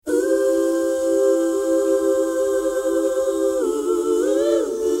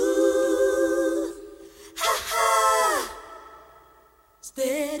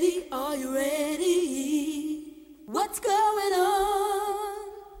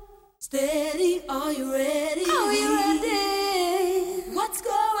Steady, are you ready? Are you ready? What's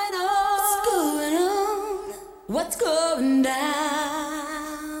going on? What's going on? What's going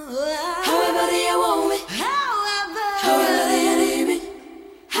down? However do you want me? However do you need me?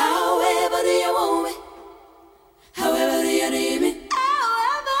 However do you want me? However do you need me?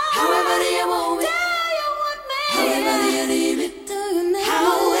 However do you want me? However do you need me?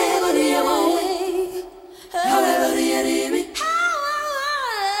 However do you want me? However do you need me?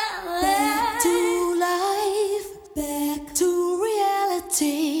 Back to life, back to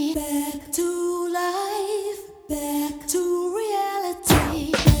reality, back to life, back to reality.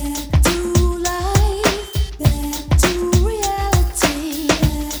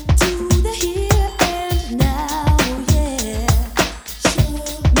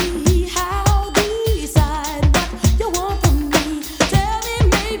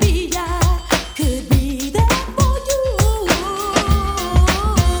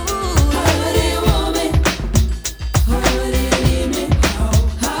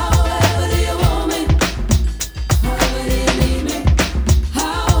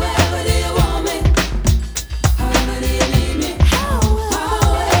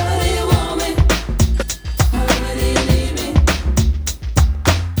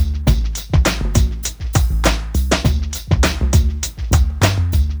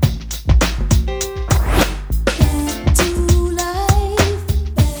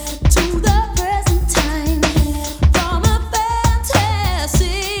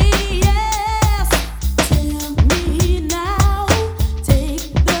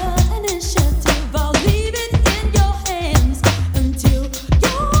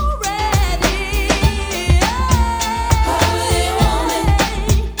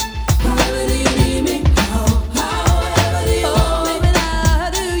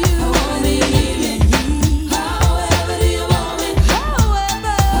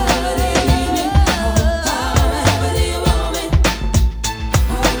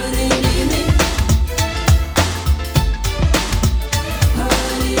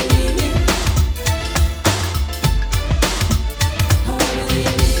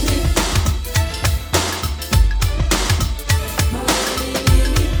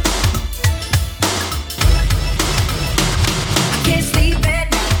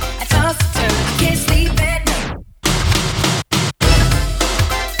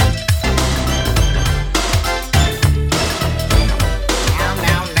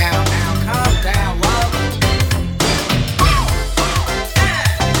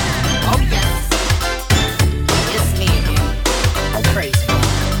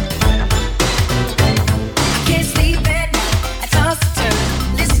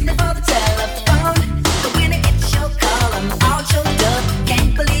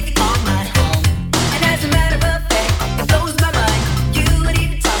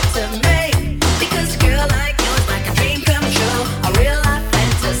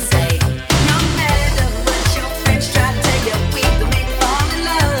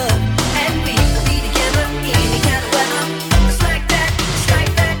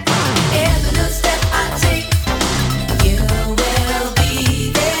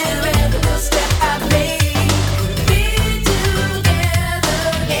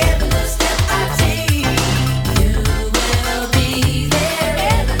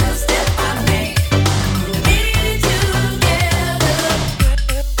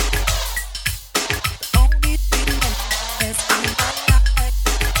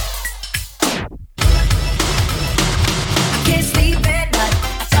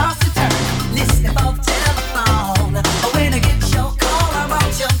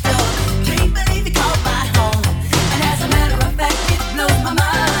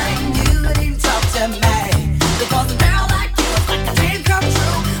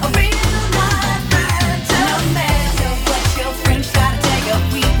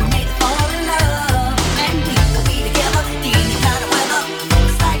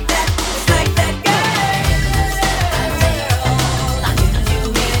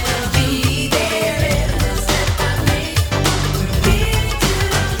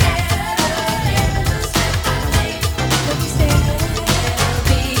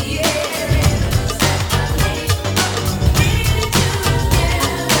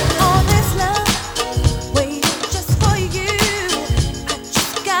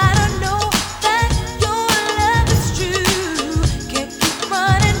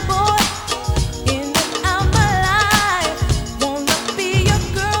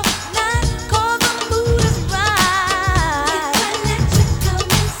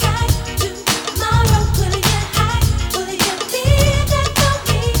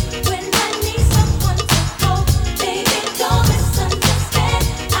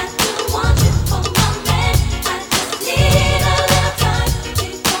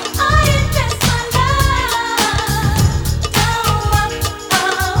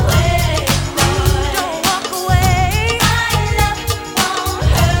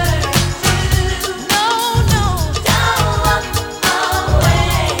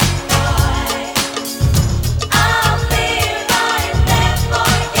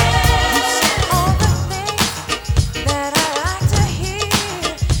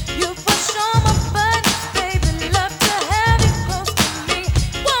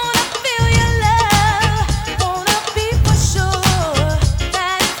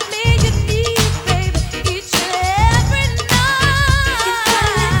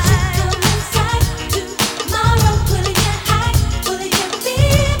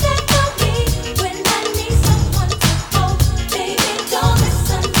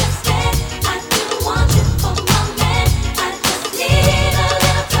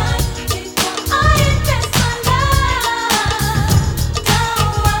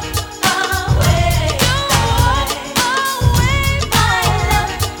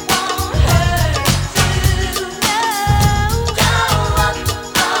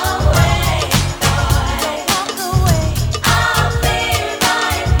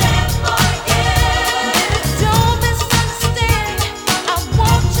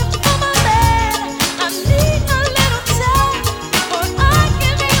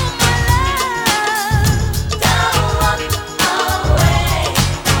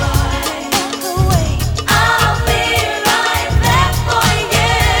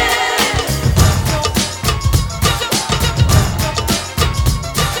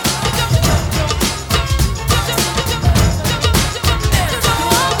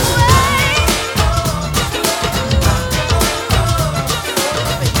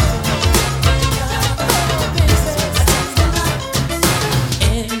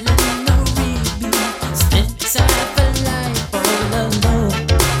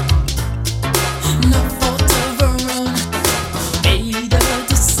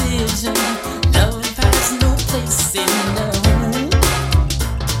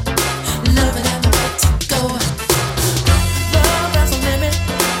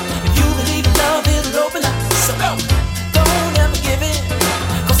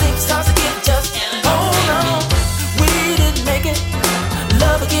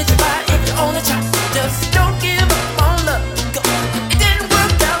 Ways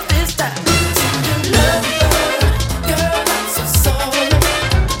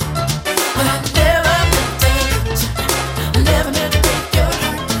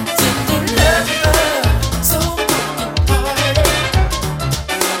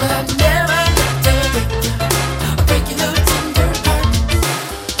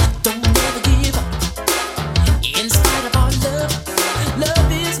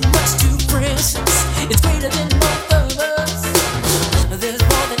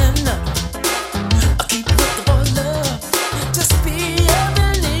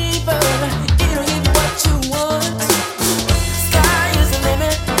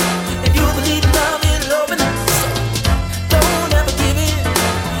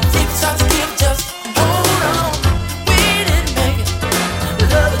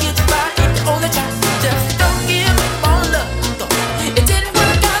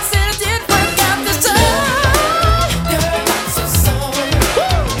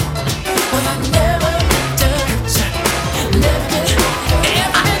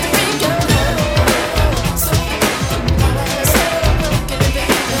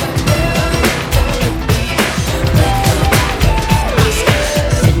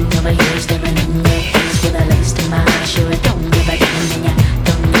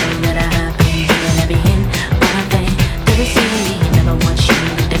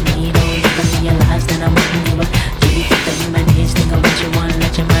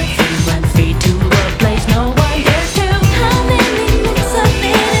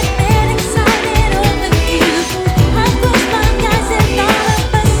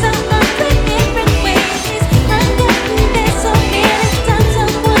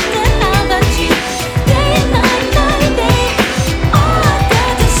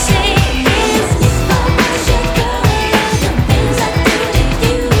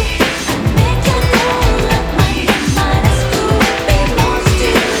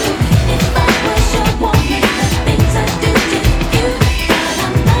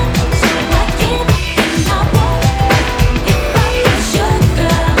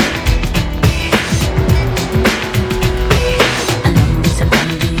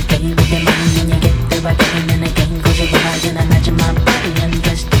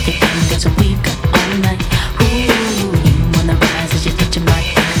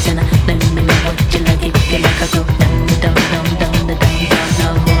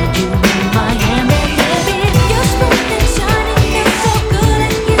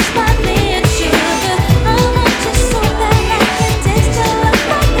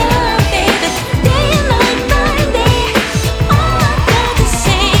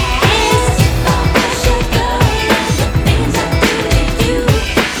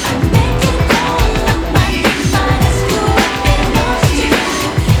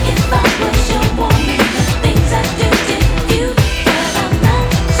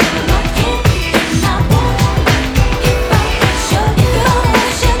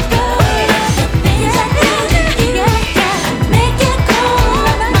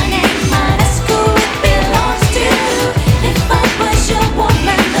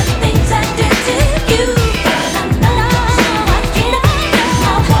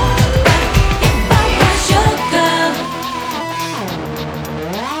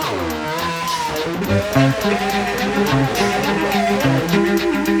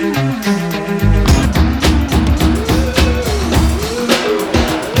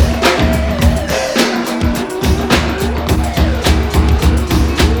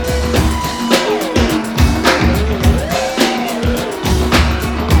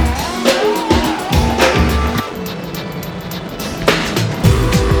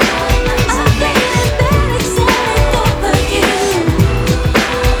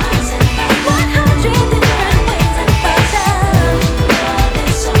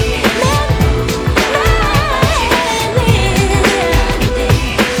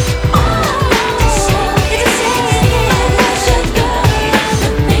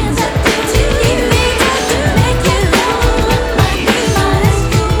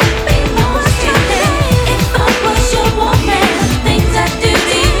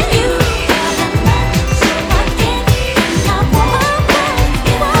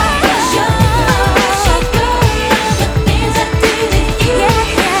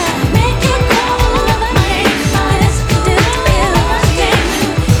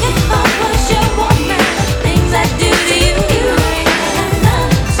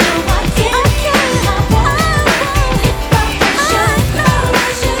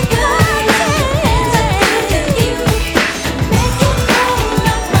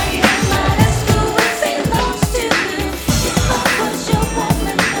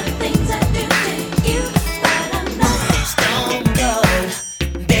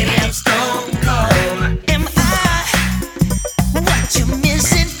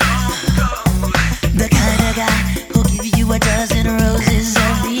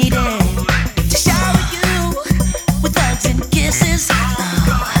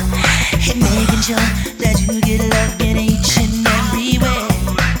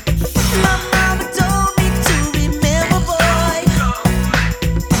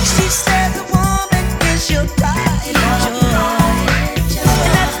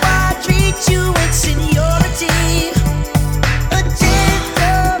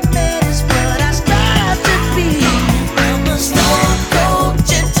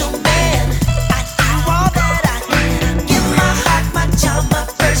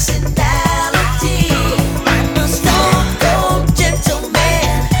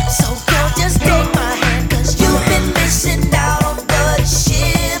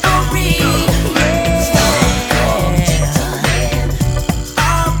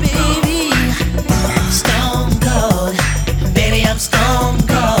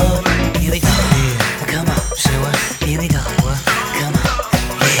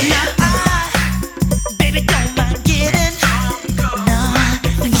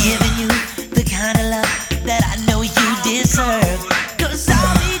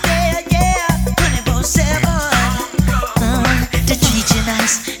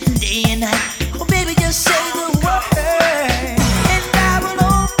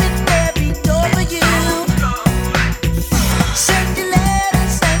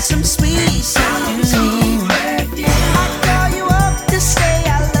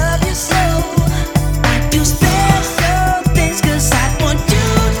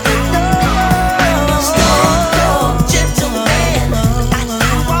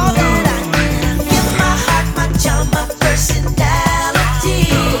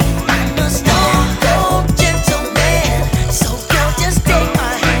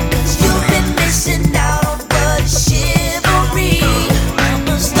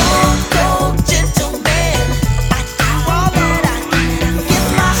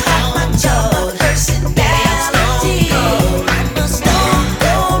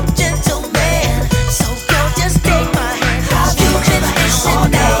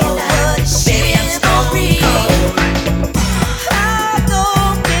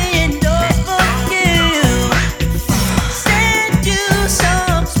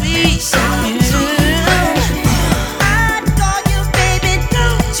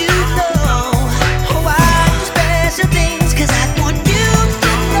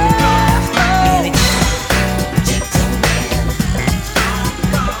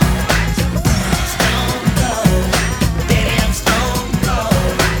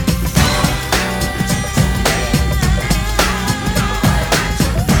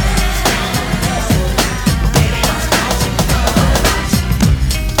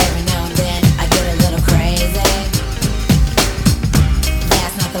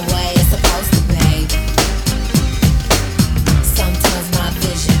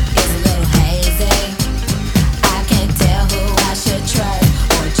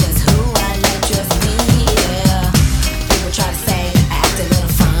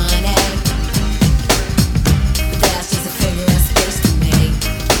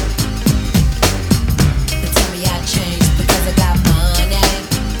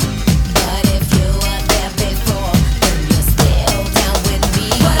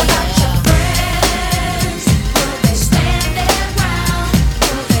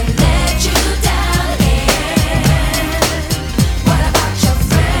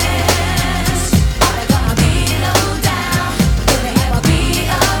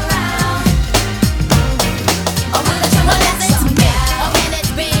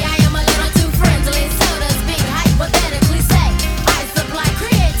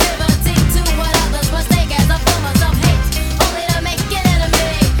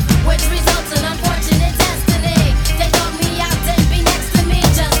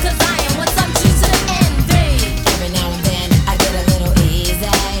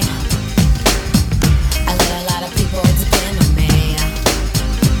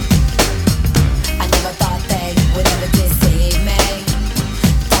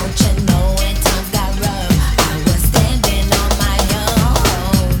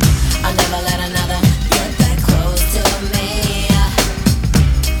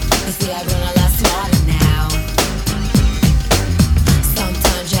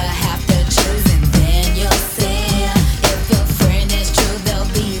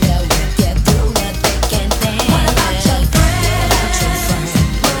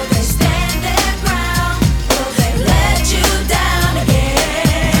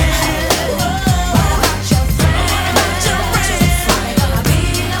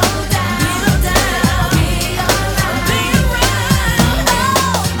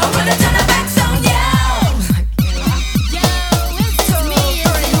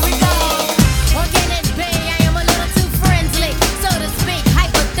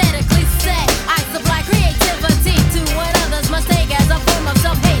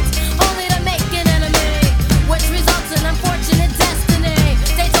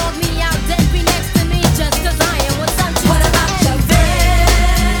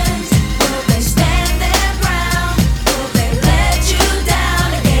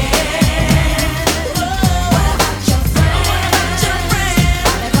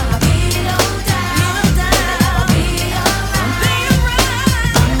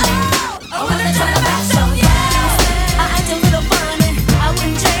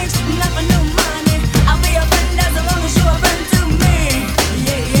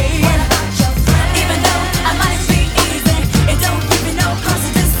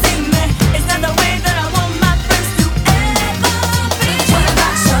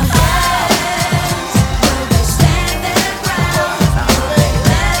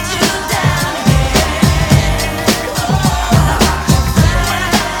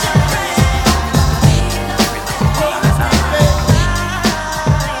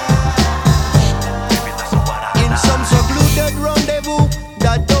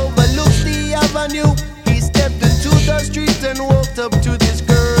never knew. He stepped into the street and walked up to this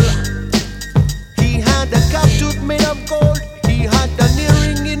girl. He had a cap tooth made of gold. He had an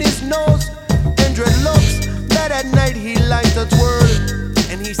earring in his nose and dreadlocks that at night he liked to twirl.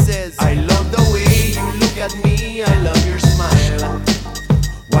 And he says, I love the way you look at me, I love your smile.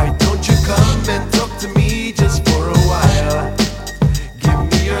 Why don't you come and talk to me just for a while? Give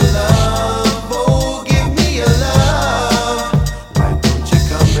me your love, oh give me your love. Why don't you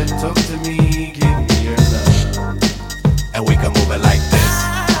come and talk to me, give me your love. And we can move it like this.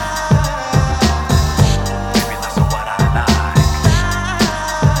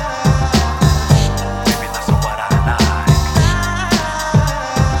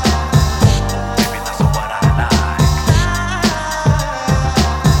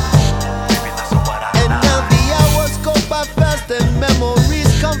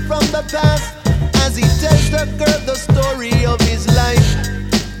 Past, as he tells the girl the story of his life.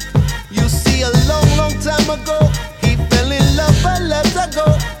 You see, a long, long time ago, he fell in love but let her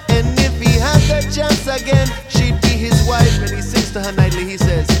go. And if he had the chance again, she'd be his wife. And he sings to her nightly, he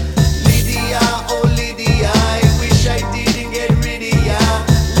says, Lydia, oh Lydia, I wish I didn't get rid of ya.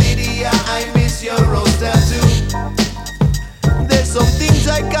 Lydia, I miss your rose tattoo. There's some things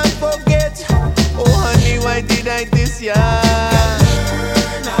I can't forget. Oh honey, why did I diss ya?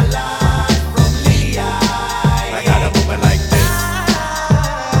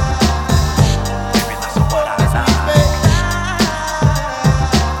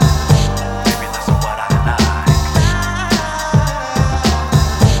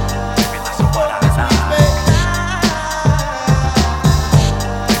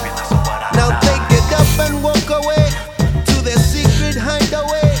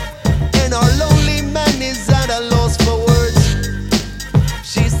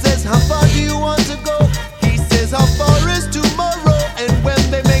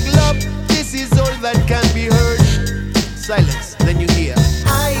 Silence, then you hear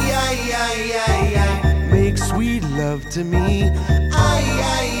I, make sweet love to me. I,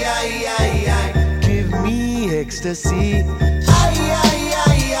 give me ecstasy. I,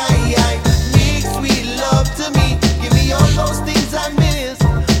 make sweet love to me. Give me all those things I miss.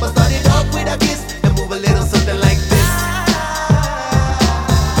 But start it off with a kiss and move a little something like this.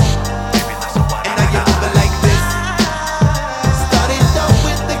 And now you move it like this. Start it off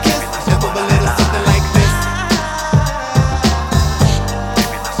with the kiss and move a little something like this.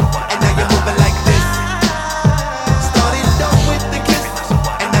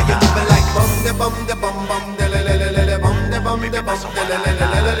 Bum de bum bum de le le le le le bum de bum de bum de le le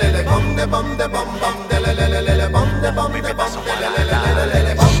le le le le bum de bum de bum bum de le le le le le bum de bum de bum de le le le le le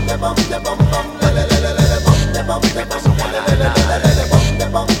le bum de bum de bum bum de le le le le le bum de bum de bum de le le le le le le bum de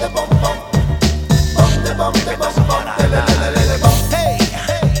bum de bum bum bum de bum de bum bum de le le le le bum. Hey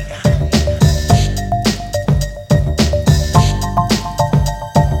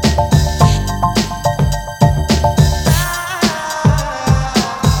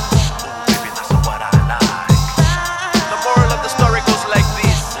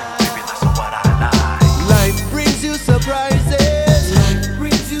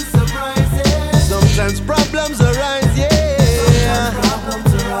problems arise, yeah.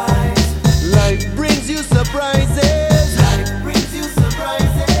 Problems arise. Life brings you surprises. Life brings you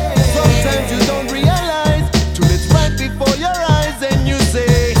surprises. Sometimes you don't realize till it's right before your eyes, and you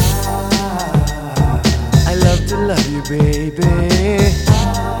say, I love to love you, baby.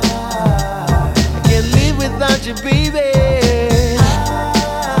 I can't live without you, baby.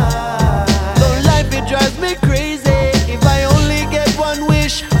 Though life it drives me crazy. If I only get one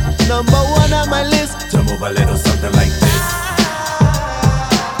wish, number one on my list, to move a little something like this.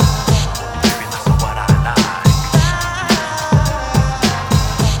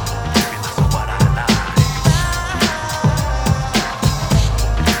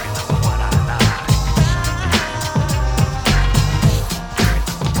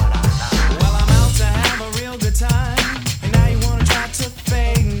 Well, I'm out to have a real good time, and now you wanna try to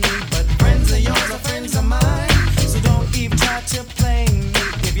fade me, but friends of yours are friends of mine, so don't even try to play me.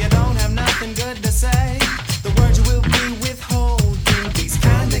 If you don't have nothing good to say, the word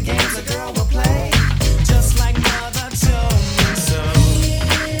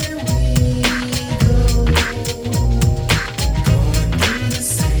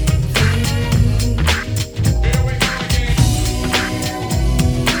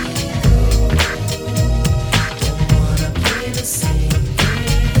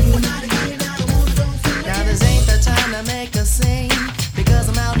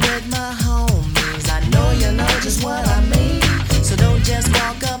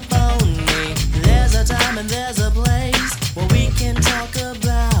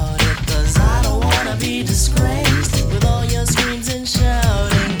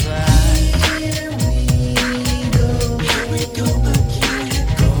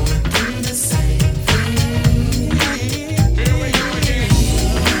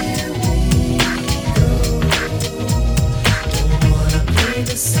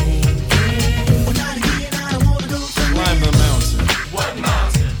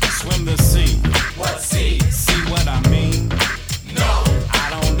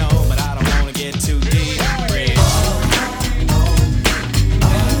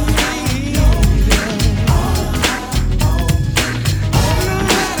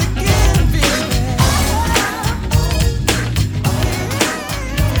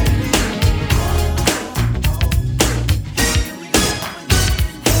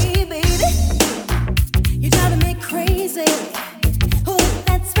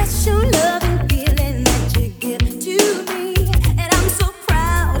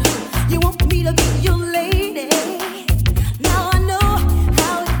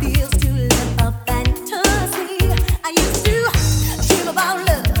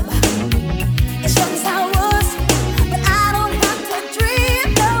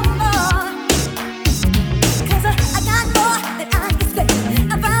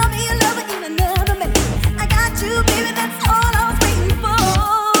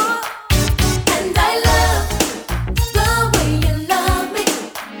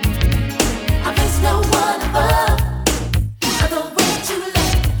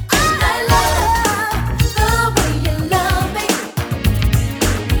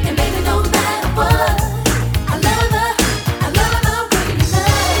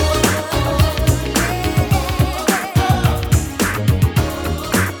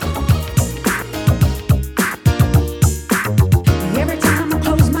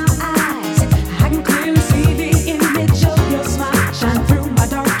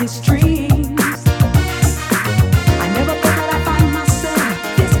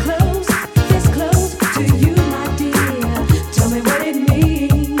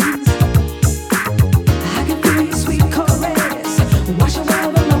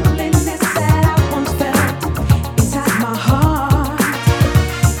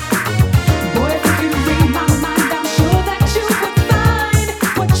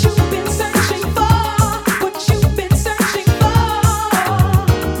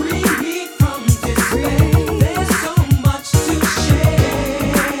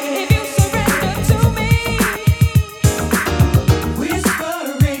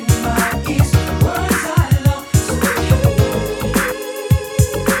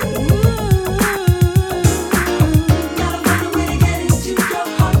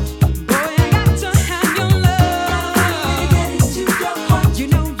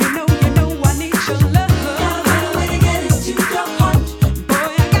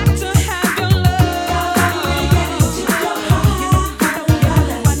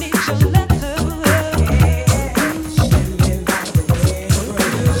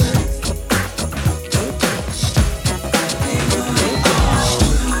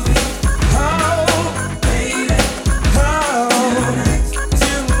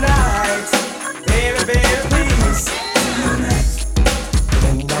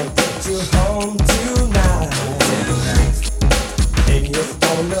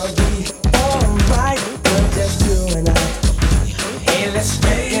gonna be alright. We're just you and I. Hey, let's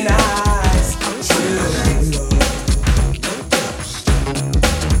recognize true love.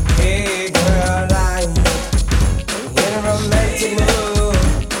 Hey girl, I'm in a romantic mood,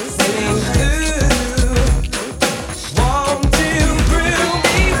 feeling good. Want to groove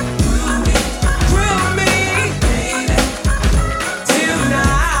me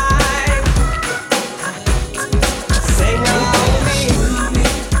tonight. Sing along with me,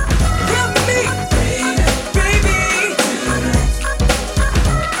 groove me, baby.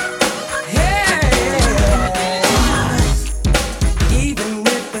 Yeah. Even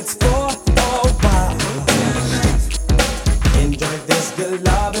if it's for a while, enjoy this good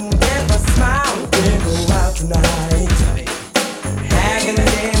love and give a smile. We'll go out tonight, having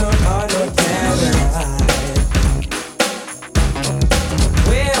dinner on your candlelight.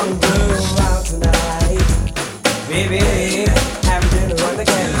 We'll go out tonight, baby, having dinner on the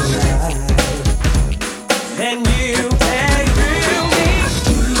candlelight. And you can groove me,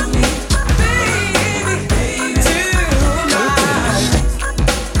 baby, tonight.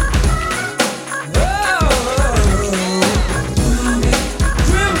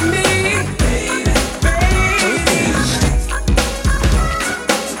 Groove me, baby.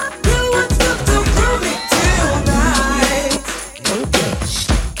 You want to groove me tonight.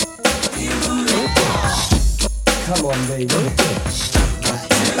 Come on, baby.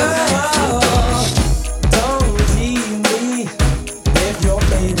 Don't tease me if your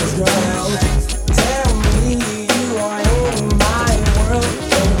baby's ground. Tell me you are in my world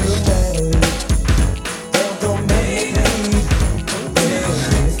and you're better. Don't make me leave.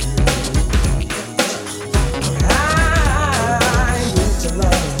 I need your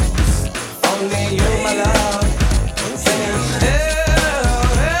love, only you, my love. Say,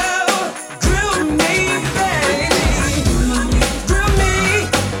 groove me, baby, groove me,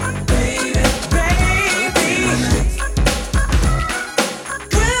 baby,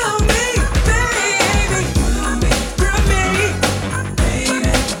 groove me, baby, groove me,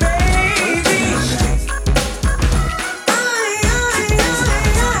 baby. Groove me,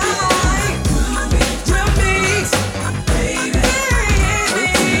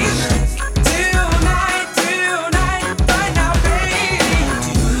 tonight, right now, baby.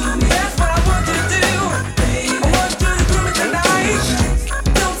 That's what I want you to do. I want you to groove me tonight.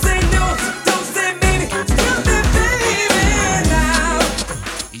 Don't say no, don't say maybe. Groove me, baby, now.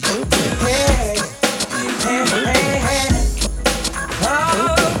 Hey, hey, hey, hey. Oh,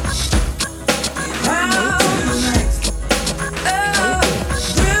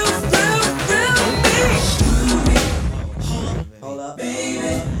 Hold up.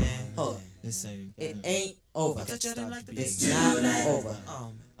 Baby. Hold up. It ain't over. It's not over.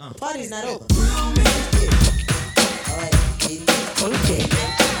 The party's not over. Alright, baby. Okay.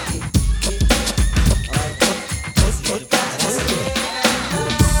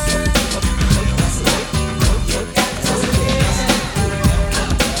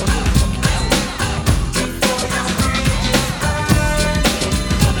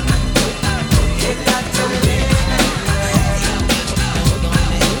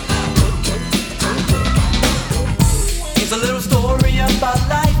 It's a little story about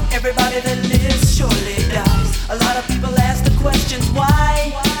life. Everybody that lives surely dies. A lot of people ask the questions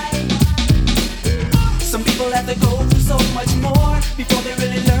why. Some people have to go through so much more before they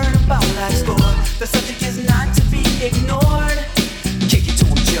really learn about life's score. The subject is not to be ignored. Kick it to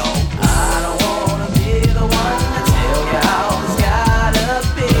 'em, Joe. I don't wanna be the one to tell you how it's gotta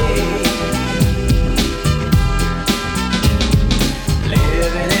be.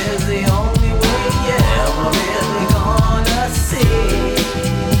 Living is the only way you're ever really gonna see.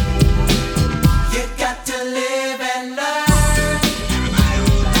 You got to live and learn.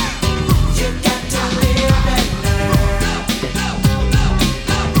 You got to live and learn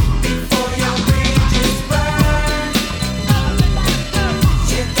before your bridges burn.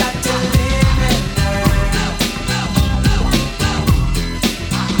 You got to live and learn.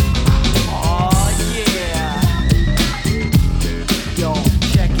 Oh yeah. Yo,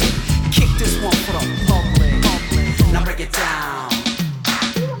 check it. Kick this one for the public. Now break it down.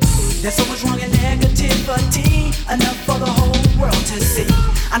 There's so much wrong and negativity, enough for the whole world to see.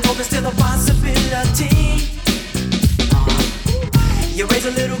 I know there's still a possibility. You raise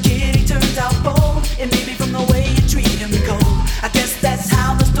a little kid, he turns out bold, and maybe from the way you treat him cold. I guess that's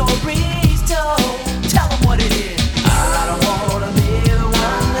how the story's told. Tell him what it is. I don't wanna be the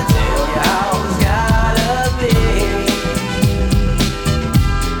one to tell you how it's gotta be.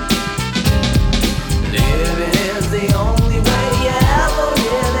 Living is the only way you're ever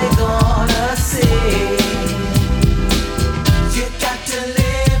really gonna see. You got to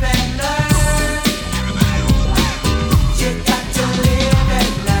live.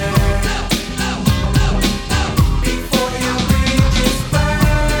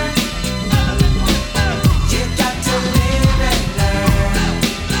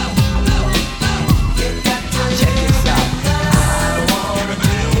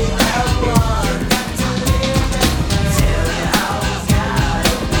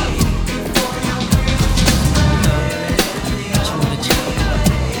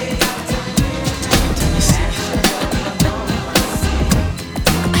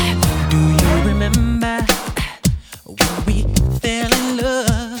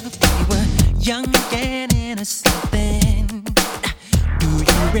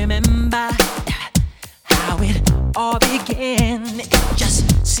 remember how it all began? It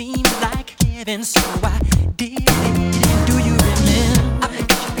just seemed like heaven, so I did it. Do you remember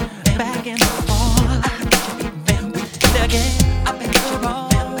back in the fall? Again,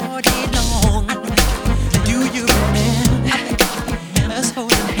 all day long. Do you remember us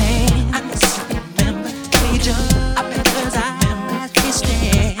holding hands? Each other's eyes we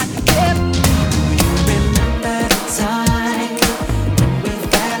stare. Do you remember the time we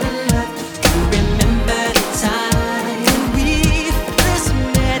fell in love? Do you remember the time when we first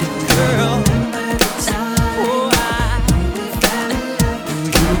met, girl? Oh, we fell in love.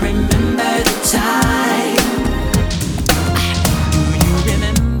 Do you remember the time? Do you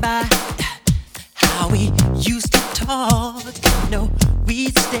remember how we used to talk? No,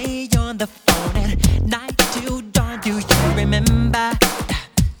 we'd stay on the phone at night till dawn. Do you remember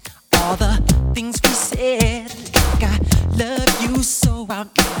all the things we said? Like I love you so I'll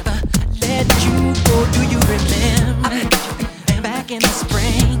never let you go. Do you remember back in the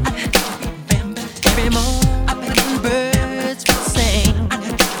spring? Every morning birds would sing.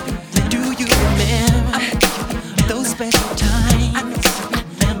 Do you remember those special times?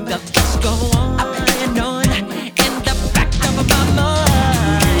 The thoughts go on and on in the back of my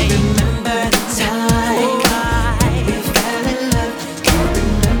mind. Remember the time we fell in love. Do you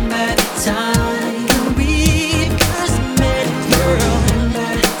remember the time we first met, girl? Remember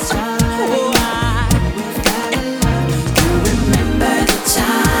the time we fell in love. Do you remember the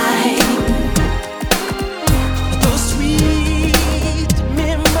time? Those sweet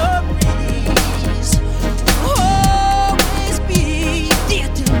memories will always be dear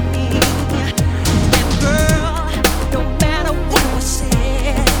to me. And girl, no matter what was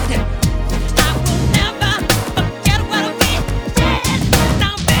said, I will never forget what we did.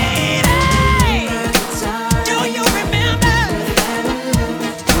 Now, baby, do you remember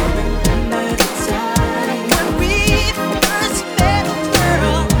when we first met,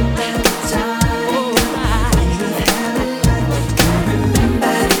 girl? Remember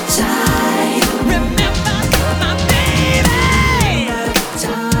the time. Remember my baby. 'Cause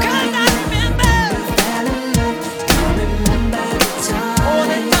I remember all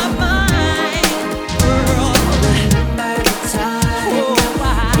in my mind, girl. Remember the time.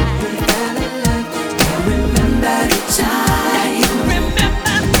 Remember the time. Remember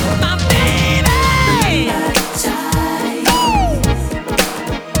my baby. Remember the time.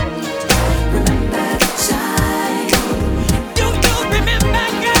 Remember the time. Do you remember,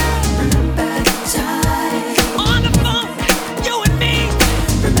 girl? Remember the time. On the phone, you and me.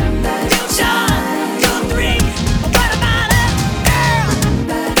 Remember the time. 2, 3. What about it, girl?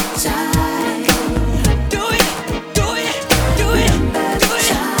 Remember the time. Do it, do it, do it, do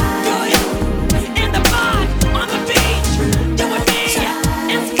it, do it. In the bar, on the beach, you and me,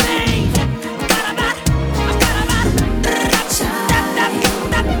 and Spain. What about it? What about it?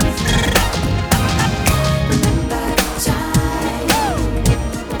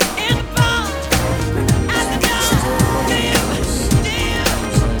 In the bar, at the door. Do you?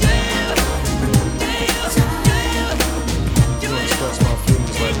 Express my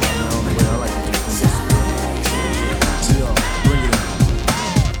feelings right now, man, on the way I like to do things. See y'all, bring it in.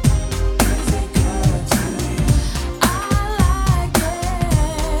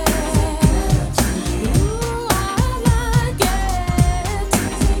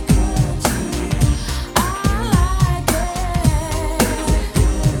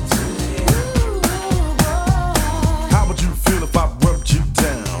 How would you feel if I rubbed you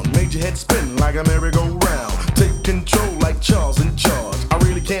down? Made your head spin like a merry-go-round. Take control like Charles in charge. I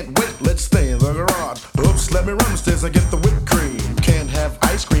really can't wait, let's stay in the garage. Oops, let me run upstairs and get the whipped cream. Can't have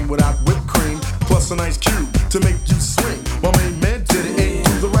ice cream without whipped cream. Plus an ice cube to make you swing. My main man did it and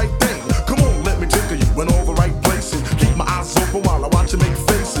do the right thing. Come on, let me tickle you in all the right places. Keep my eyes open while I watch you make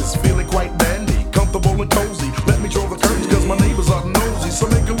faces. Feeling quite dandy, comfortable and cozy. Let me draw the curtains cause my neighbors are nosy. So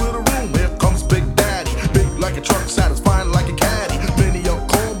make a little room, here comes Big Daddy. Big like a truck, satisfying like a caddy. Many are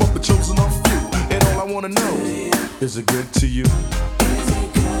called but the chosen are few. And all I wanna know, is it good to you?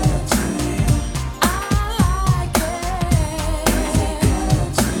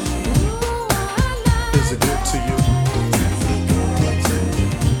 Is it good to you?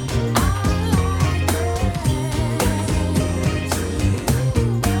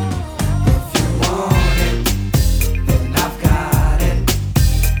 I've got it.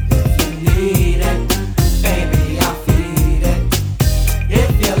 If you need it, baby, I'll feed it.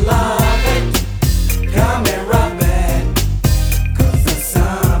 If you love it, come and rub it.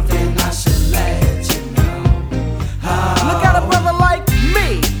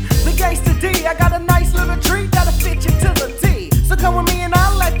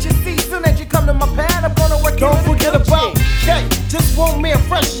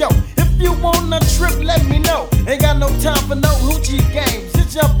 fresh, yo. If you want a trip, let me know. Ain't got no time for no hoochie games.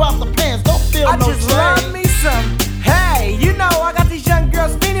 Just jump off the pants, don't feel I no just shame. love me some. Hey, you know I got these young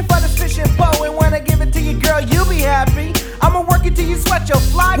girls feeding for the fish and pole, and when I give it to you, girl, you'll be happy. I'ma work it till you sweat your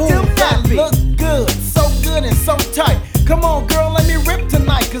fly Ooh, till that nappy. look good and so tight. Come on, girl, let me rip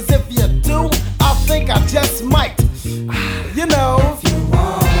tonight. Cause if you do, I think I just might. You know. If you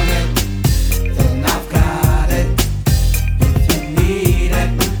want it, then I've got it. If you need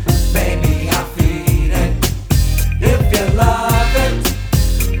it, baby, I'll feed it. If you love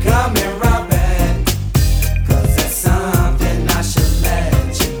it, come and rub it. Cause it's something I should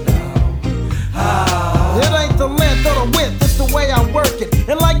let you know. Oh. It ain't the length or the width, it's the way I work it.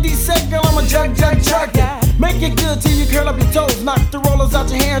 And like D said, girl, I'm a jerk it. Make it good till you curl up your toes. Knock the rollers out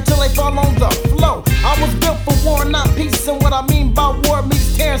your hair until they fall on the floor. I was built for war, not peace. And what I mean by war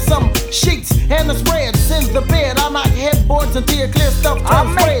means tearing some sheets. And the spread sends the bed. I knock headboards until your clear stuff turns I'll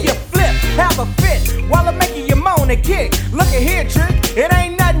make red. you flip, have a fit, while I'm making you moan and kick. Look at here, trick, it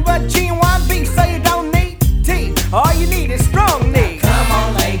ain't nothing but G1B, so you don't need T. All you need is strong knee. Come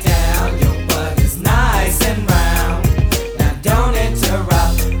on, lay down, your butt is nice and round. Now don't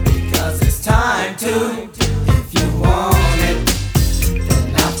interrupt, because it's time to. If you want it,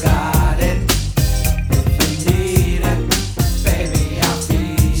 then I've got it. If you need it, baby, I'll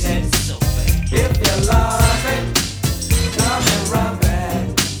feed it. If you love it, come and rub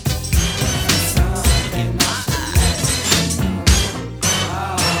it. It's something I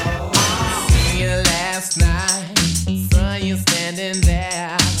Seen you last night, saw you standing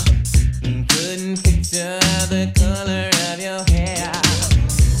there. Couldn't picture the color of your hair.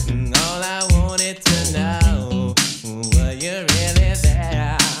 All I wanted to know, were you really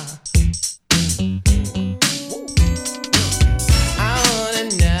there? I wanna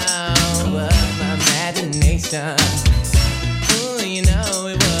know was my imagination. Ooh, you know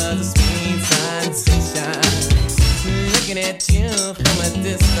it was a sweet sensation. Looking at you from a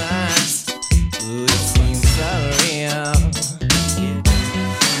distance, ooh, it seems so real.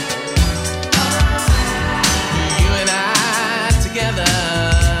 You and I together,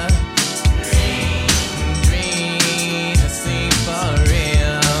 dream to seem for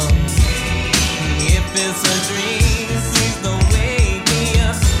real. If it's a dream, please don't wake me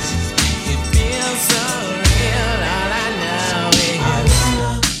up. It feels so real. All I know is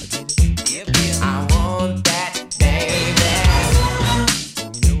I want that, baby.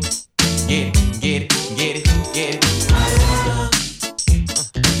 Get it, get it.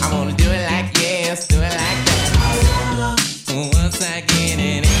 I wanna do it like yes, do it like that. Once I get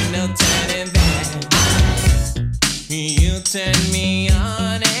it, ain't no turning back. You turn me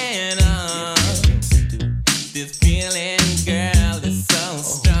on and on. This feeling, girl, is so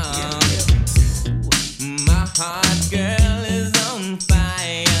strong. My heart, girl, is on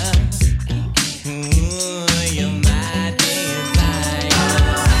fire. Ooh, you're my desire.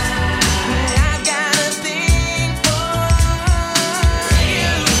 I got a thing for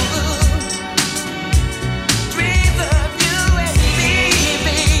you. Dreams of you and me,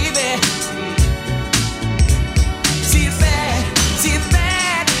 baby. She's bad, she's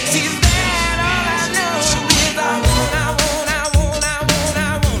bad, she's bad. All I know is I wanna.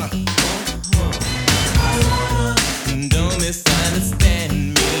 Don't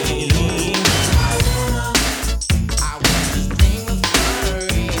misunderstand me. I want this dream of for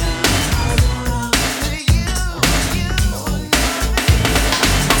real.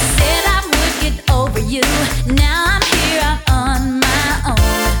 Said I would get over you. Now I'm here out on my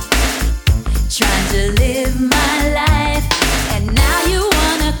own, trying to live my life. And now you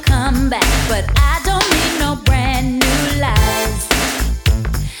wanna come back, but I don't need no brand new lies.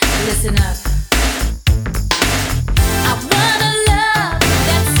 Listen up. I want a love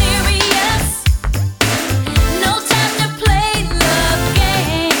that's serious. No time to play love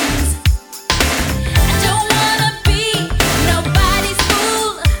games. I don't wanna be nobody's fool.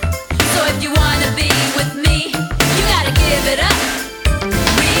 So if you wanna be with me, you gotta give it up.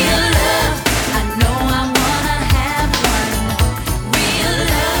 Real love, I know I wanna have one. Real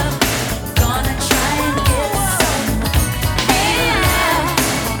love, gonna try and get some. Hey,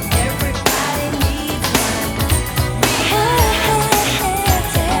 everybody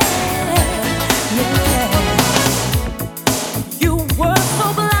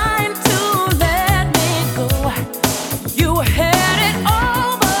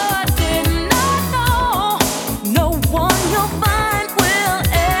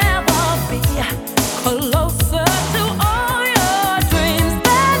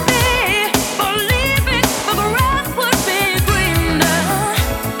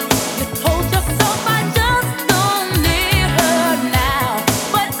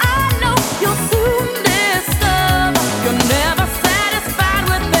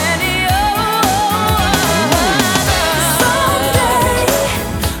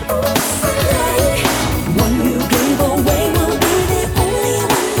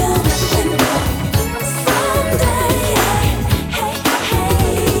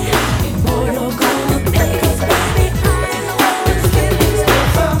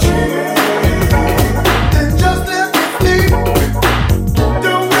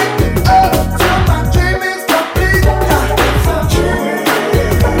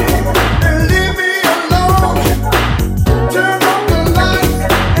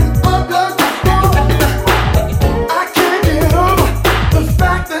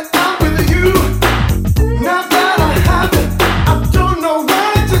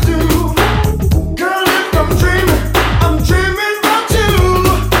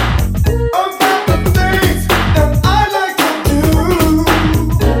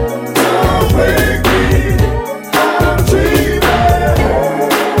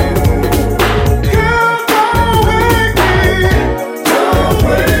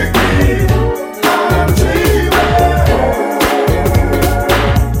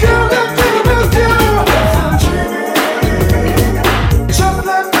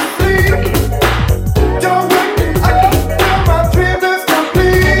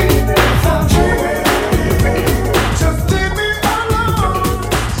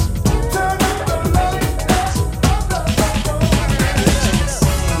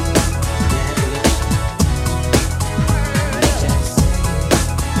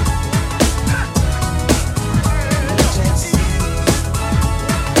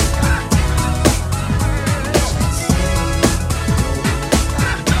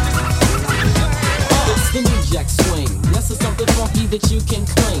can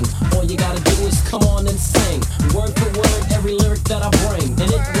cling. All you gotta do is come on and sing. Word for word, every lyric that I bring. And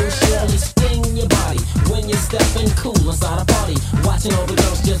it will surely sting your body when you're stepping cool inside a party. Watching all the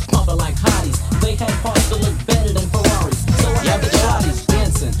girls just pumping like hotties. They had parts to look better than Ferraris. So I had the shawties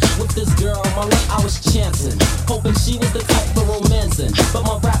dancing. With this girl on my lap, I was chancing. Hoping she was the type for romancing. But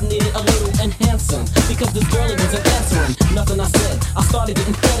my rap needed a little enhancing. Because this girlie wasn't answering nothing I said. I started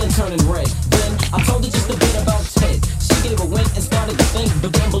getting fed and turning red. Then I told her just a bit about Ted. She gave a wink and started to think,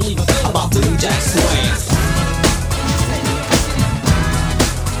 but didn't believe a thing about the New Jack Swing.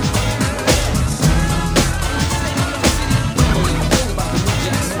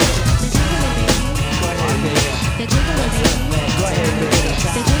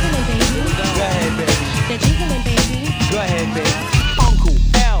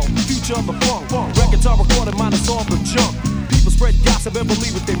 Of the funk. Records are recorded, minus all the junk. People spread gossip and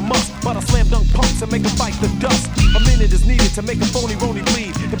believe it they must. But I slam dunk punks and make them bite the dust. A minute is needed to make a phony rony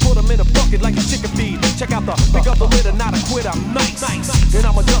bleed. And put them in a bucket like a chicken feed. Check out the pick up the lid and not a quit, I'm nice. And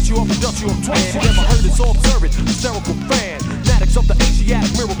I'ma dust you off and dust you off twice. You never heard it's all service. Hysterical fan. Maddox of the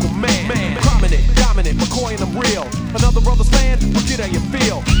Asiatic miracle man. Prominent, dominant, McCoy and I'm real. Another brother's fan, forget how you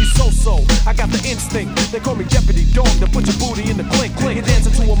feel. He's so, I got the instinct. They call me Deputy Dog to put your booty in the clink. You're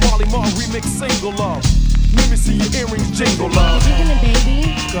dancing to a Marley Martin remix single love. Let me see your earrings jingle love. The jiggling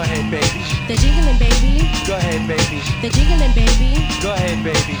baby. Go ahead, baby. The jiggling baby. Go ahead, baby. The jiggling baby. Go ahead,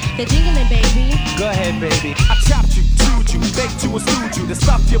 baby. The jiggling baby. Go ahead, baby. I chopped you, chewed you, baked you, and stewed you. To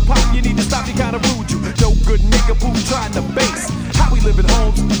stop your pop, you need to stop, you kinda rude you. No good nigga who trying to base. How we living,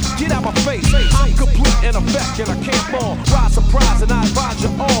 Holmes? Get out my face. I'm complete in effect and I can't fall. Rise surprise and I advise you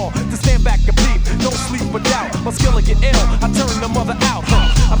all to stand back and peep. Don't sleep or doubt. My skill will get ill. I turn the mother out.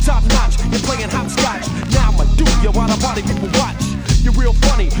 I'm top notch. You're playing hopscotch. Now I'ma do you while the party people watch. You're real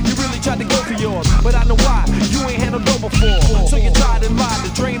funny. You really tried to go for yours, but I know why. You ain't handled dough before. So you tried and lied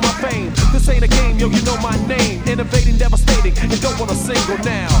to drain my fame. This ain't a game, yo. You know my name. Innovating, devastating, and don't want a single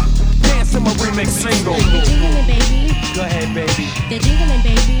now. Dance in my remix single. The jiggling baby. Go ahead, baby. The jiggling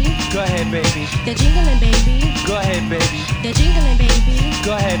baby. Go ahead, baby. The jiggling baby. Go ahead, baby. The jiggling baby.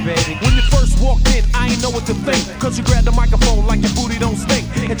 Go ahead, baby. When you first walked in, I ain't know what to think. Cause you grabbed the microphone like your booty don't stink.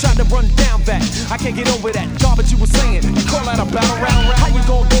 And tried to run down that. I can't get over that garbage you were saying. You call that a battle round? How you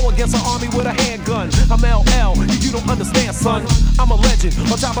gonna go against an army with a handgun? I'm LL, you don't understand, son. I'm a legend.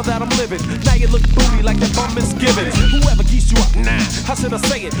 On top of that, I'm living. Now you look booty like that bum misgivings. Whoever keeps you up, nah, how should I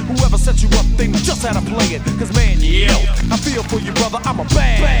say it? Whoever set you up, they just had to play it. Cause man, yo, I feel for you, brother. I'm a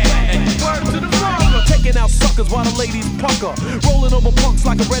bad. Word to the brother. Taking out suckers while the ladies pucker. Rolling over punks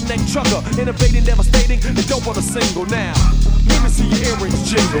like a redneck trucker. Innovating, devastating, and don't want a single now. Let me see your earrings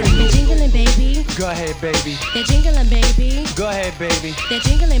jingle. The jingling baby. Go ahead, baby. The jingling baby. Go ahead, baby. The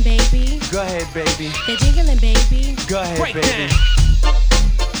jingling baby. Go ahead, baby. The jingling baby. Go ahead, Break baby.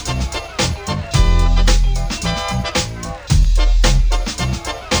 down.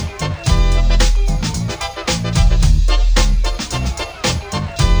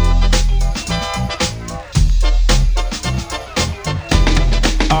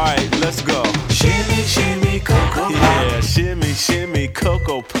 Shimmy,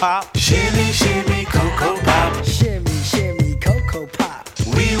 Cocoa Pop. Shimmy, shimmy, Cocoa Pop. Shimmy, shimmy, Cocoa Pop.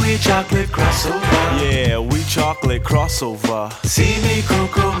 We chocolate crossover. Yeah, we chocolate crossover. See me,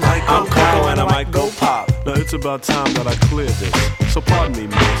 Cocoa, might go I'm Coco pop. and I might go pop. Now it's about time that I clear this. So pardon me,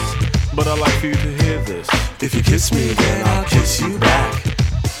 miss, but I'd like for you to hear this. If you kiss me, then I'll kiss you back.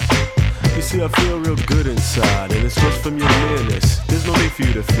 You see, I feel real good inside, and it's just from your nearness. There's no need for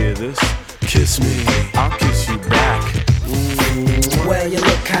you to fear this. Kiss me, I'll kiss you back. Well, you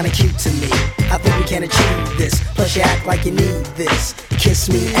look kinda cute to me. I think we can achieve this. Plus you act like you need this. Kiss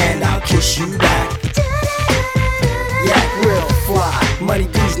me and I'll kiss you back. You act real fly. Money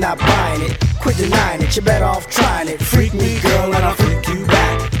B's not buying it. Quit denying it, you're better off trying it. Freak me, girl, and I'll freak you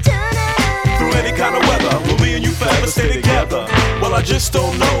back. Through any kind of weather, will me and you forever stay together? Well, I just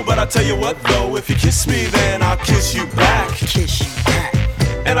don't know, but I tell you what though, if you kiss me, then I'll kiss you back. Kiss you back.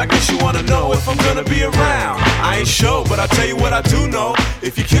 And I guess you wanna know if I'm gonna be around. I ain't sure, but I tell you what I do know.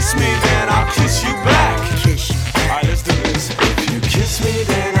 If you kiss me, then I'll kiss you back. Kiss you back. Alright, let's do this. if you kiss me,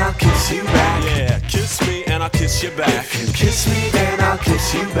 then I'll kiss you back. Yeah, kiss me and I'll kiss you back. If you kiss me, then I'll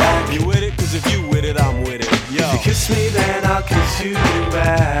kiss you back. You with it? Cause if you with it, I'm with it. Yo. If you kiss me, then I'll kiss you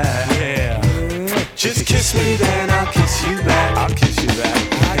back. Yeah. Just kiss me, then I'll kiss you back. I'll kiss you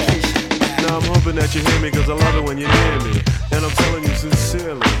back. Now I'm hoping that you hear me, cause I love it when you're near me. And I'm telling you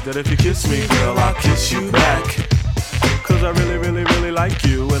sincerely that if you kiss me, girl, I'll kiss you back. Cause I really, really, really like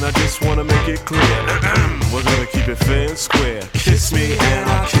you, and I just wanna make it clear. We're gonna keep it fair and square. Kiss me and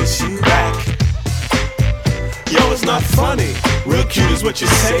I'll kiss you back. Yo, it's not funny. Real cute is what you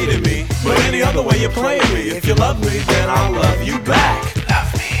say to me, but any other way you're playing me. If you love me, then I'll love you back.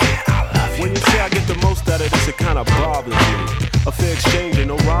 Love me and I'll love you. When you say I get the most out of this, it kinda bothers me. A fair exchange and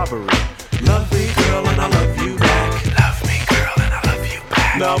no robbery. Love me, girl, and I love you back. Love me, girl, and I love you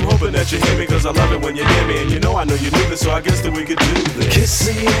back. Now I'm hoping that you hear me, cause I love it when you're near me. And you know I knew this, so I guess that we could do this. Kiss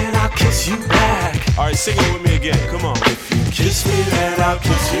me and I'll kiss you back. Alright, sing it with me again, come on. If you kiss me, then I'll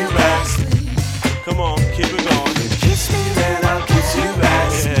kiss you back. Come on, keep it going. If you kiss me, then I'll kiss you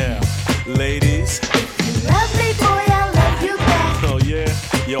back. Yeah, ladies. If you love me, boy, I'll love you back. Oh yeah,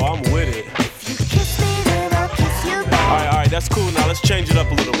 yo, I'm with it. If you kiss me, then I'll kiss you back. Alright, that's cool. Now let's change it up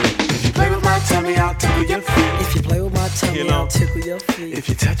a little bit. If you play with my tummy, I'll tickle your feet. If you play with my tummy, I'll tickle your feet. If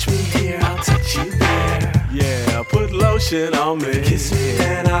you touch me here, I'll touch you there. Yeah, put lotion on me. Kiss me,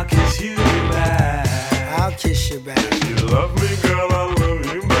 then I'll kiss you back. I'll kiss you back. If you love me, girl, I'll love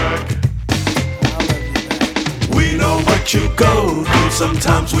you back. I'll love you back. We know what you go through.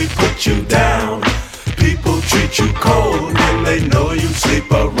 Sometimes we put you down. People treat you cold when they know you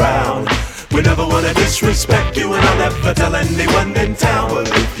sleep around. We never wanna disrespect you, and I'll never tell anyone in town. But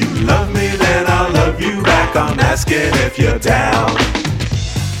if you love me, then I'll love you back. I'm asking if you're down.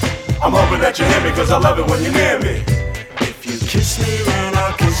 I'm hoping that you hear me, cause I love it when you're near me. If you kiss me, then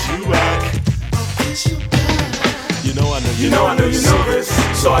I'll kiss you back. I'll kiss you back. You know I know you know this,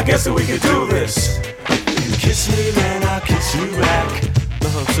 so I guess that we could do this. If you kiss me, then I'll kiss you back. Know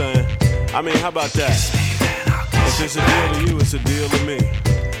what I'm saying? I mean, how about that? Kiss me, then I'll kiss you back. If it's a deal to you, it's a deal to me.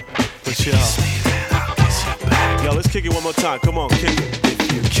 But y'all, kiss me, then I'll kiss you back. Yo, let's kick it one more time. Come on, kick it.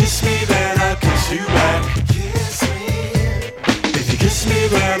 If you kiss me, then I'll kiss you back. Kiss me. If you kiss me,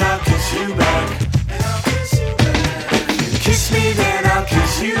 then I'll kiss you back. And I'll kiss you back. If you kiss me, then I'll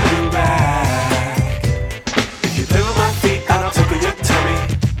kiss you back. If you play with my feet, I'll tickle your tummy.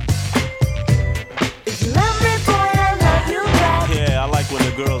 If you love me, boy, I love you back. Yeah, I like when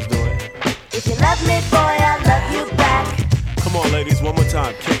the girls do it. If you love me, boy, I love you back. Come on, ladies, one more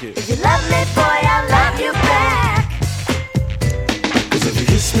time, kick it. If you love me, boy, I love you back. Cause if you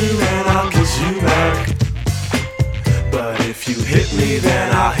kiss me, then I'll kiss you back. But if you hit me,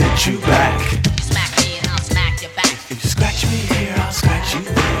 then I'll hit you back. Smack me and I'll smack your back. If you scratch me here, I'll scratch you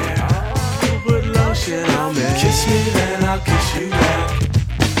there. I'll put lotion on me. Kiss me, then I'll kiss you back.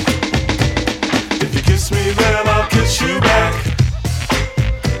 If you kiss me, then I'll kiss you back.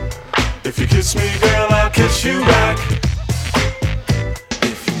 If you kiss me, girl, I'll kiss you back.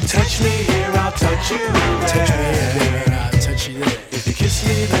 If you touch me here, I'll touch you there. Touch me here, baby, I'll touch you there. If you kiss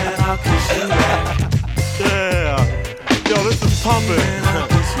me, then I'll kiss you back. Yeah. Yo, this is pumping.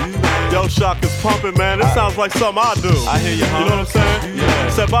 Yo, Shock is pumping, man. This sounds like something I do. I hear you, huh? You know what I'm saying? Yeah.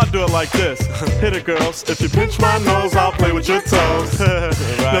 Except I do it like this. Hit it, girls. If you pinch my nose, I'll play with your toes. Right,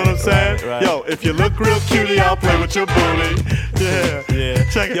 know what I'm saying? Right. Yo, if you look real cutie, I'll play with your booty. Yeah. Yeah.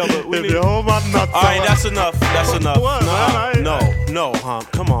 Check it. Yo, if you hold my nuts. All right, that's enough. That's enough. What, no,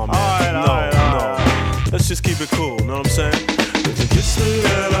 hump. Come on, man. All right. Let's just keep it cool. Know what I'm saying? If you kiss me,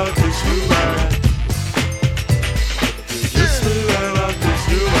 then I'll kiss you back. If you kiss me, then I'll kiss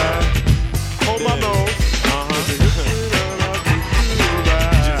you back. Hold my nose. Just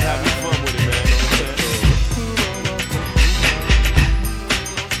having fun with it, man.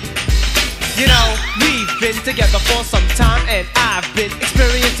 You know, we've been together for some time, and I've been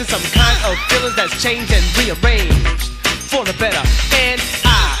experiencing some kind of feelings that's changed and rearranged for the better. And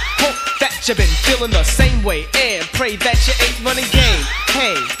I hope that you've been feeling the same way, and pray that you ain't running game.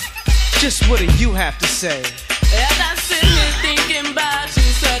 Hey, just what do you have to say? As I sit here thinking about you,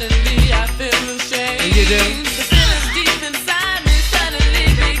 suddenly I feel ashamed. You do? The feelings deep inside me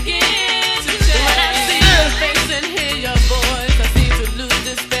suddenly begin to change. When I see your face and hear your voice, I seem to lose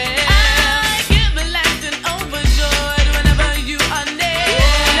despair. I get relaxed and overjoyed whenever you are near.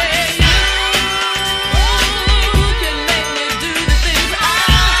 You can make me do the things I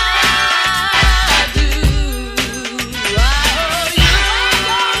do. You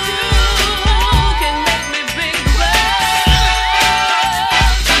can make me bring the world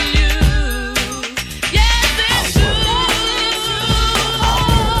to you. Yes, it's true.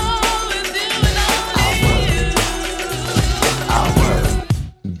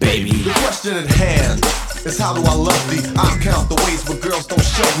 Baby. The question at hand is how do I love thee? I count the ways where girls don't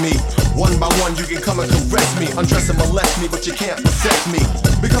shove me. One by one you can come and caress me, undress and molest me, but you can't possess me.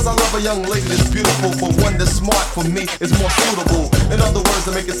 Because I love a young lady that's beautiful, but one that's smart for me is more suitable. In other words,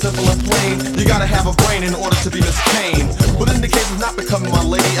 to make it simple and plain, you gotta have a brain in order to be Miss Kane. But in the case of not becoming my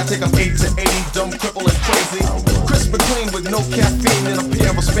lady, I take a 8 to 80, dumb, cripple, and crazy. Crisp and clean with no caffeine, and a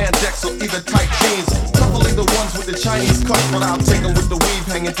pair of spandex or either tight jeans. Preferably the ones with the Chinese cut, but I'll take them with the weave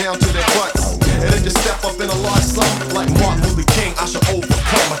hanging down to their butts. And then just step up in a large sum like Martin Luther King. I should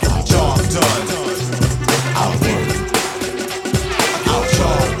overcome. I get the job done. Outward. Out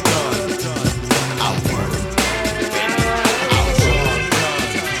job done. Outward. Out job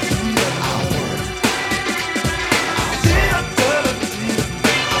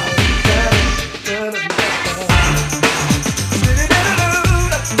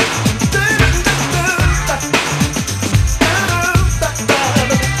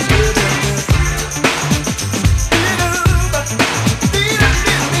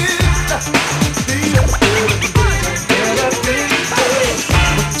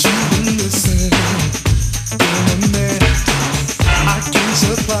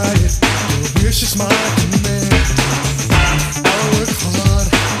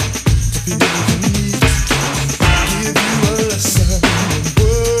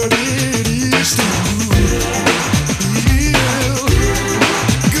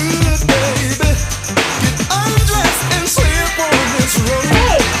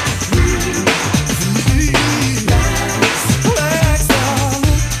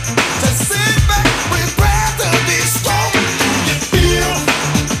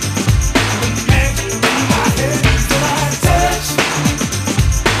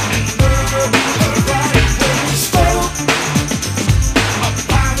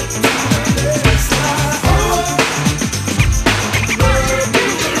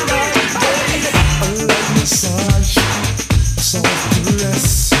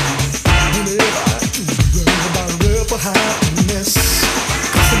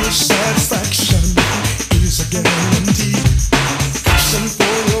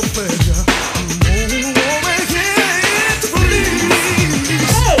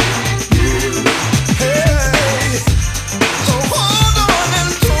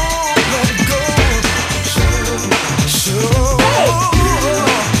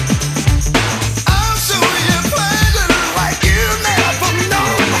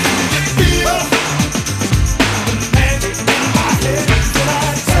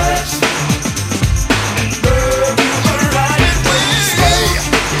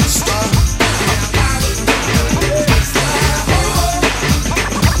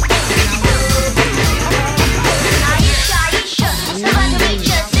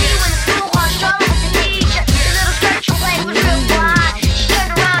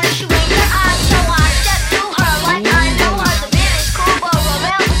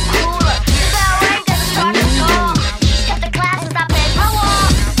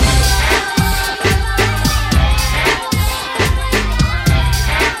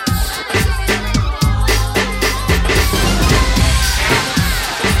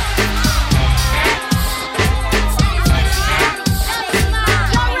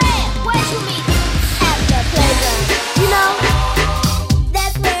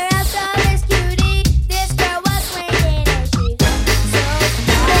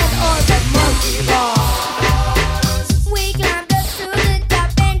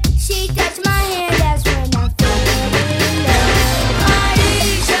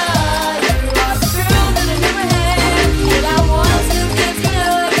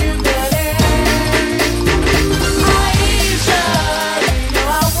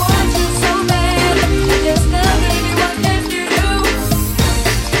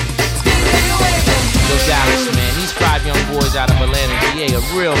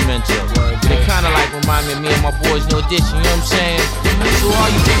real mentor. They kinda like remind me of me and my boys New Edition, you know what I'm saying? So all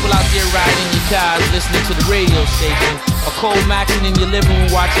you people out there riding in your cars, listening to the radio station, or cold maxing in your living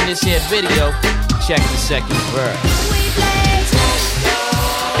room watching this here video, check the second verse.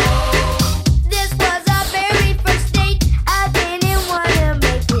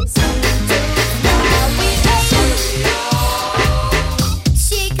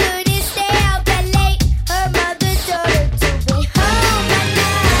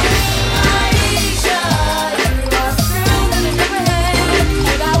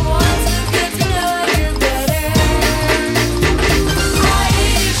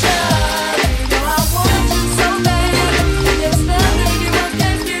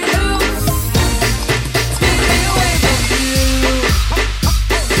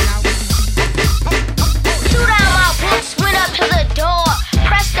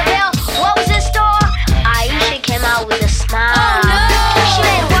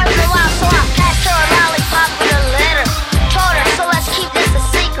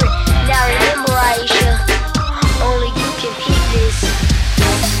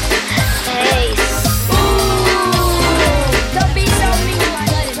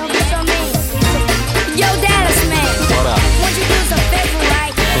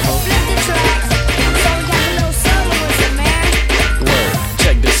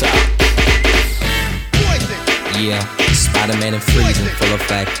 full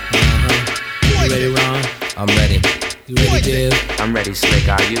effect. You ready, Ron? I'm ready. You ready, Dave? I'm ready, Slick.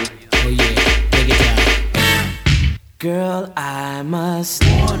 Are you? Oh yeah, break it down. Girl, I must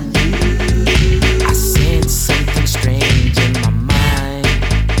warn you. I sense something strange in my mind.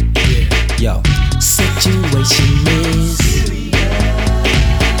 Yo, Situation is serious.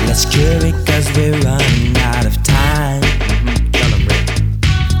 let's cure it cause we're running out of time. Tell 'em, Rick.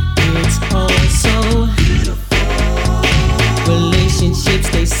 It's all so beautiful. Relationships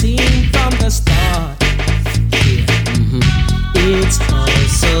they seem from the start. It's all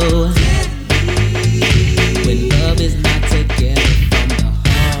so deadly when love is not together from the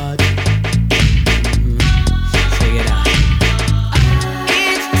heart. Check it out.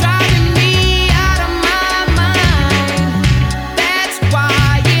 It's driving me out of my mind. That's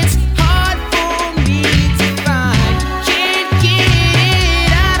why it's hard for me to find. Can't get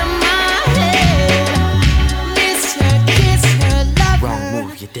it out of my head. Miss her, kiss her, love Wrong her.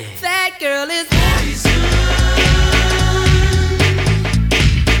 move, you're dead. That girl is poison.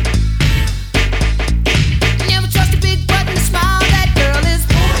 Never trust a big butt and a smile. That girl is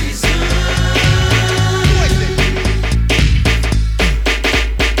poison.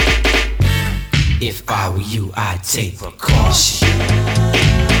 If I were you, I'd take precaution.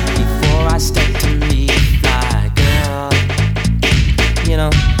 Before I step to meet fly girl, You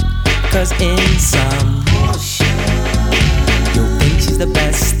know, cause in some portion, you'll think she's the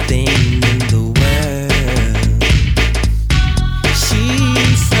best thing in the world.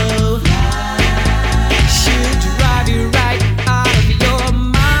 She's so fly, she'll drive you right out of your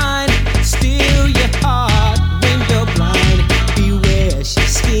mind, steal your heart when you're blind. Beware,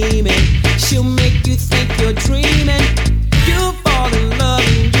 she's scheming, she'll make you think you're dreaming. You'll fall in love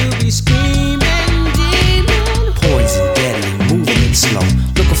and you'll be screaming, demon. Poison, deadly, moving it slow.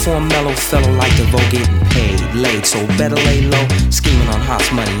 Looking for a mellow fellow like DeVoe, getting paid, laid, so better lay low. Scheming on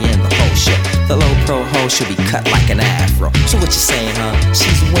Hot's money in the whole show. The low pro hoe should be cut like an afro. So what you saying, huh?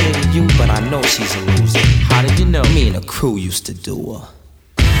 She's a winner to you, but I know she's a loser. how did you know? Me and the crew used to do her.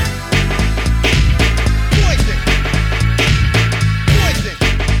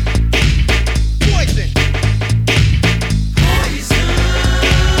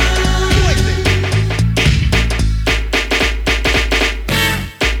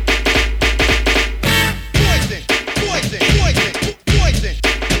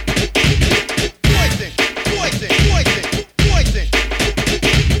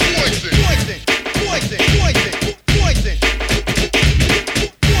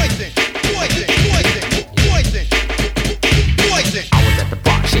 I was at the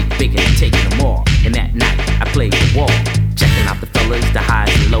bar, shake big and taking them all. And that night, I played the wall. Checking out the fellas, the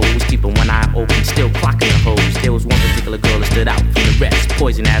highs and lows. Keeping one eye open, still clocking the hoes. There was one particular girl that stood out from the rest.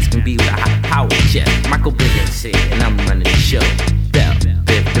 Poison as can be with a high power chest. Michael Bivins here, and I'm running the show. Bell,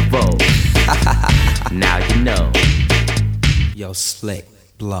 Biv DeVoe. Now you know. Yo, Slick,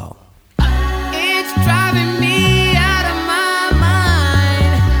 blow. It's driving me out of my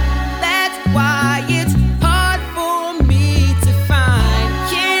mind. That's why it's hard for me to find.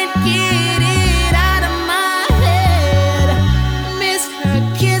 Can't get it out of my head. Miss her,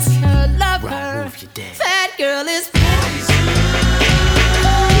 kiss her, love her. Move, you're dead. That girl is poison.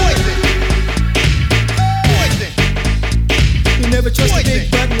 You never trust a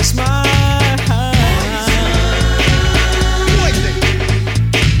big butt and a smile.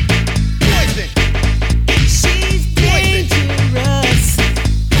 She's dangerous.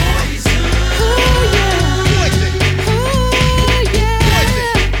 Oh yeah. Oh yeah.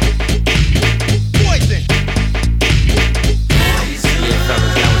 Yeah,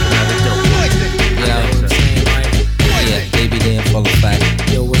 fellas, that was another dope one. You know what I'm saying, right? Yeah, baby, they in full effect.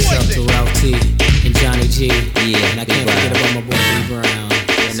 Yo, what's up to Ralph T and Johnny G? Yeah, And I Big can't Brown. forget about my boy B Brown.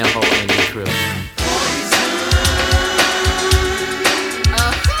 And the whole Indie crew.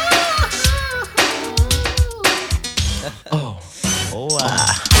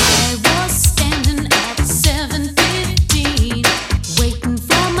 I was standing at 7:15, waiting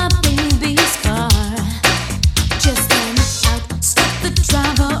for my baby's car. Just then out stepped the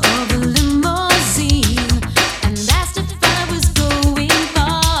driver of a limousine and asked if I was going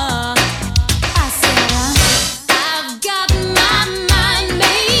far. I said, I've got my mind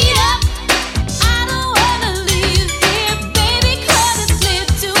made up. I don't wanna leave here, baby, 'cause it's clear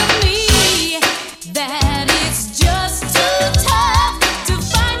to me that it's just too tough to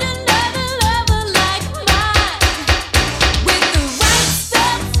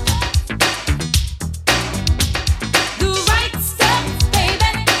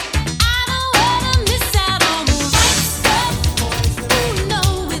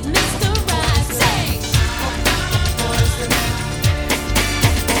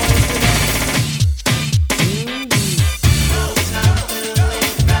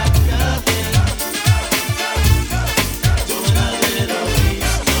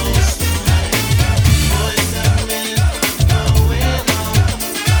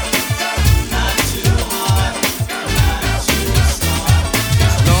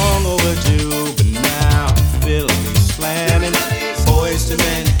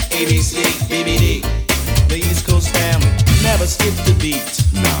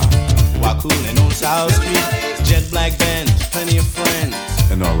cooling on South Street. Jet black band, plenty of friends.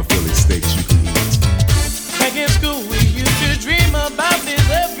 And all the Philly steaks you can eat. Back in school, we used to dream about this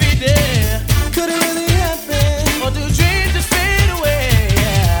every day. Could it really happen? Or do dreams just fade away?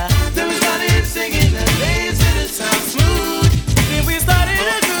 Yeah. Then we started singing and dancing it sounds smooth. Then we started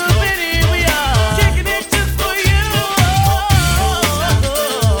a group and here we are, kicking it just for you.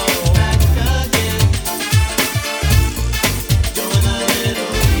 Doing a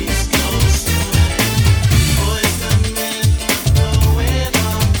little East Coast swing. Boys and men going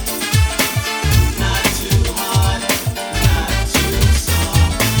on. Not too hard, not too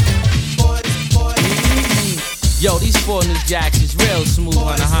soft. Yo, these 4 New Jacks is real smooth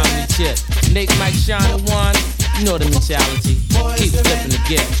on the harmony tip. Nick, Mike, Sean, and Juan, you know the mentality. Keep flipping the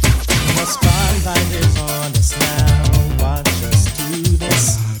gift. The spotlight is on us now. Watch us do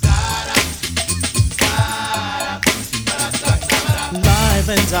this. Live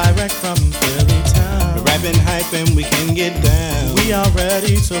and direct from Philly town. We're rapping, hyping, we can get down. We are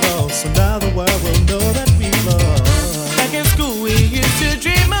ready to roll, so now the world will know that we love. Back in school, we used to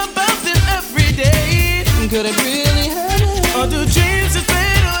dream about this every day. Could it really happen? Or do dreams just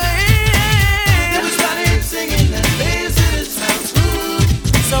fade away? Then we started singing and dancing it sounds smooth.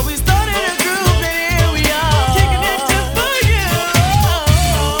 So we started a group and here we are, kicking it just for you.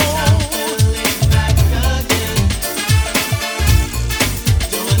 I'm feeling back again,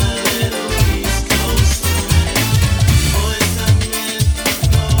 doing a little East Coast swing. Boys and men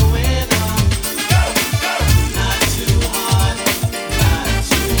going on. Not too hard, not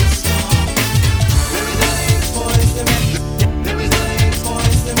too soft. Boys and men, there is no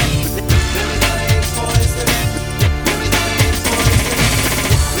boys and men. There is no boys and men. There is no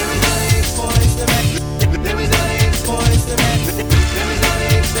boys and men. There is no boys and men. There is no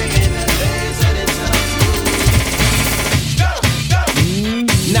singing and dancing it sounds smooth.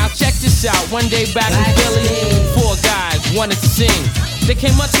 Now check this out. One day back in Philly, 4 guys wanted to sing. They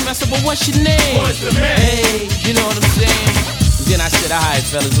came up to me, I said, "But what's your name?" Hey, you know what I'm saying? And then I said, "Alright,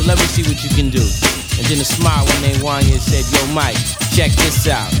 fellas, well, let me see what you can do." And then a smart one named Wanya said, "Yo, Mike, check this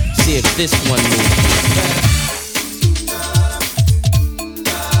out. See if this one moves."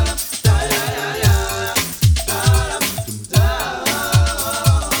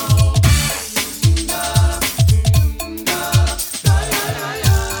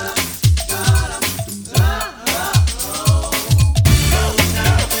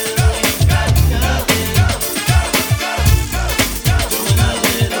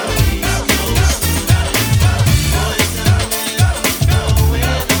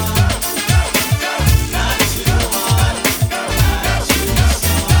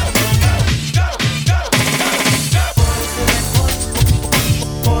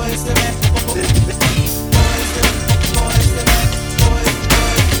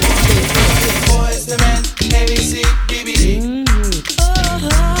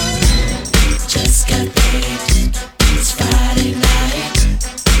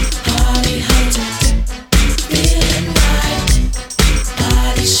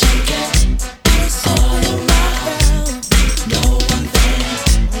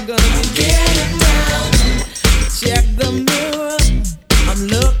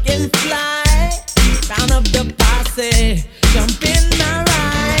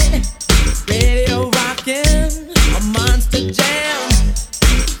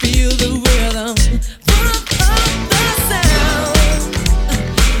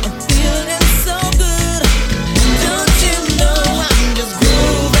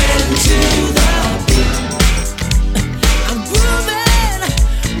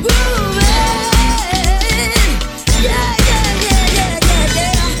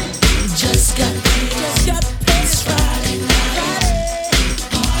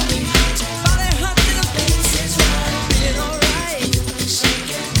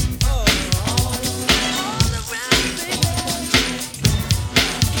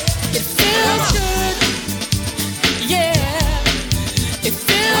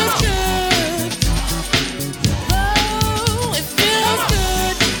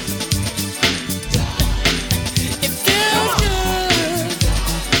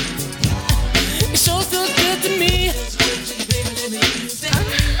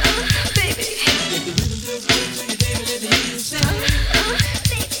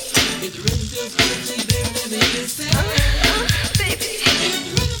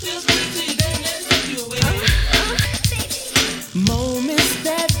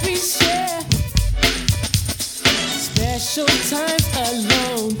 special times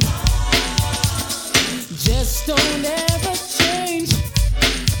alone just don't ever change.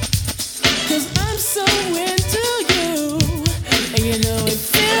 'Cause I'm so into you, and you know it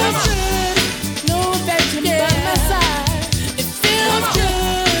feels good.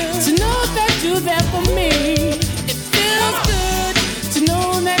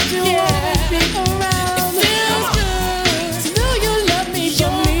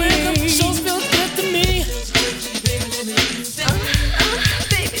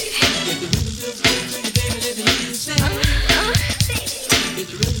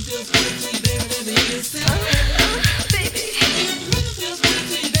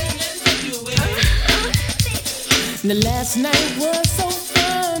 The last night was so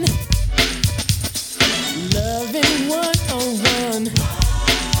fun, loving one-on-one.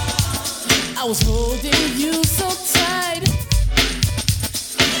 I was holding you so tight.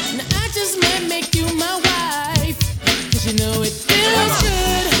 Now I just might make you my wife, 'cause you know it feels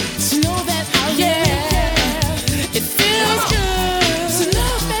good to know that I'll it feels good to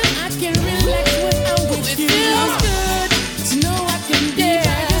know that I can relax when I'm with you. It feels good to know I can be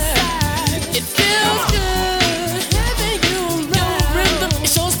by your side. It feels good having you around. Your rhythm, it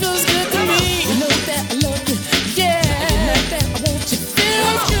sure feels good to me. You know that I love you, you know that I want you. It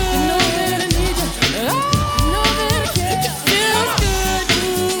feels good. You know that I need you. You know that I care. It feels good.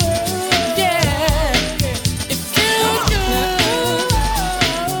 It feels good.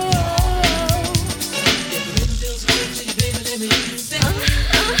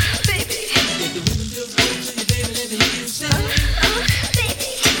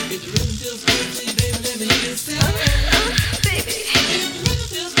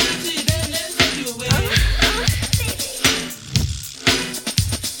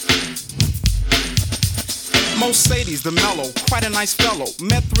 Mercedes, the mellow, quite a nice fellow.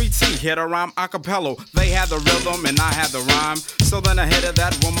 Met 3T, hit a rhyme a cappella. They had the rhythm and I had the rhyme. So then I hit it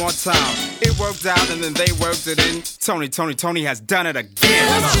that one more time. It worked out and then they worked it in. Tony has done it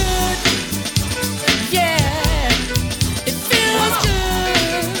again.